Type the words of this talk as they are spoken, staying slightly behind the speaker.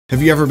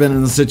Have you ever been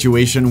in a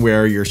situation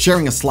where you're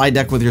sharing a slide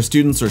deck with your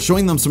students or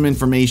showing them some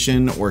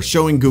information or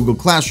showing Google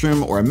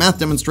Classroom or a math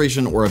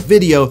demonstration or a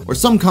video or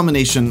some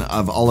combination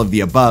of all of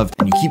the above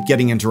and you keep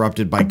getting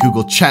interrupted by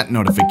Google Chat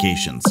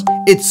notifications?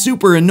 It's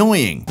super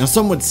annoying. Now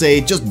some would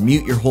say just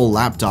mute your whole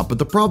laptop, but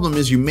the problem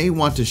is you may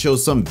want to show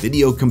some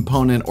video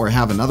component or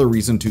have another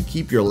reason to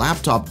keep your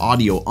laptop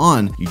audio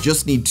on. You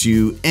just need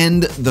to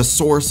end the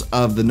source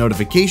of the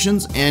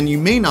notifications and you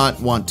may not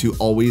want to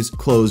always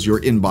close your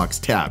inbox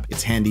tab.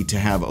 It's handy to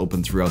have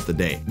open throughout the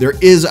day. There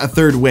is a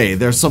third way.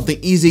 There's something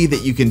easy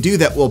that you can do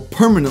that will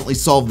permanently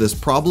solve this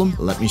problem.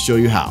 Let me show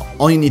you how.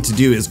 All you need to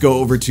do is go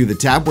over to the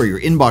tab where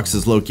your inbox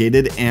is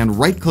located and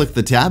right-click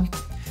the tab,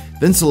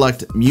 then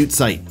select Mute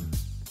Site.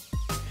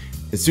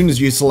 As soon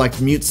as you select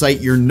Mute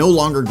Site, you're no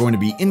longer going to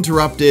be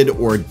interrupted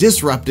or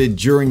disrupted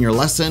during your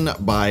lesson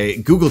by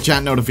Google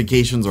Chat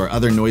notifications or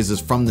other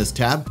noises from this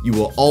tab. You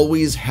will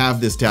always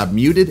have this tab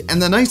muted,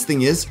 and the nice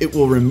thing is it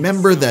will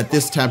remember that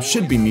this tab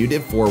should be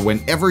muted for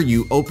whenever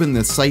you open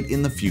this site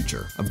in the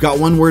future. I've got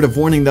one word of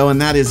warning though,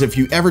 and that is if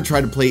you ever try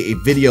to play a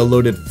video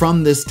loaded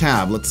from this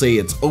tab, let's say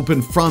it's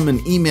open from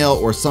an email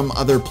or some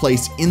other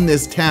place in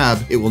this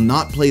tab, it will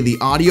not play the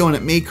audio and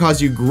it may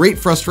cause you great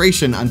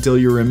frustration until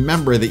you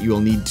remember that you will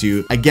need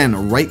to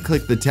again,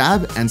 right-click the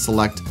tab and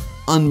select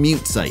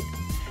Unmute Site.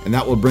 And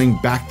that will bring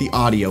back the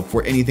audio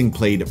for anything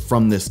played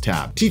from this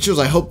tab. Teachers,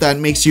 I hope that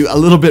makes you a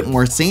little bit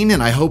more sane,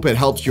 and I hope it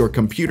helps your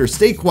computer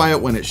stay quiet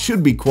when it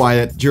should be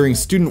quiet during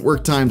student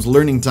work times,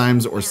 learning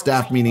times, or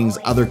staff meetings,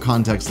 other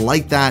contexts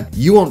like that.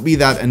 You won't be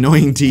that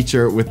annoying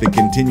teacher with the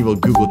continual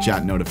Google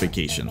Chat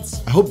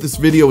notifications. I hope this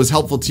video was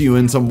helpful to you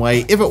in some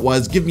way. If it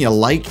was, give me a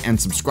like and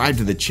subscribe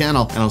to the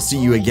channel, and I'll see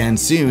you again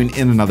soon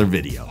in another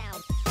video.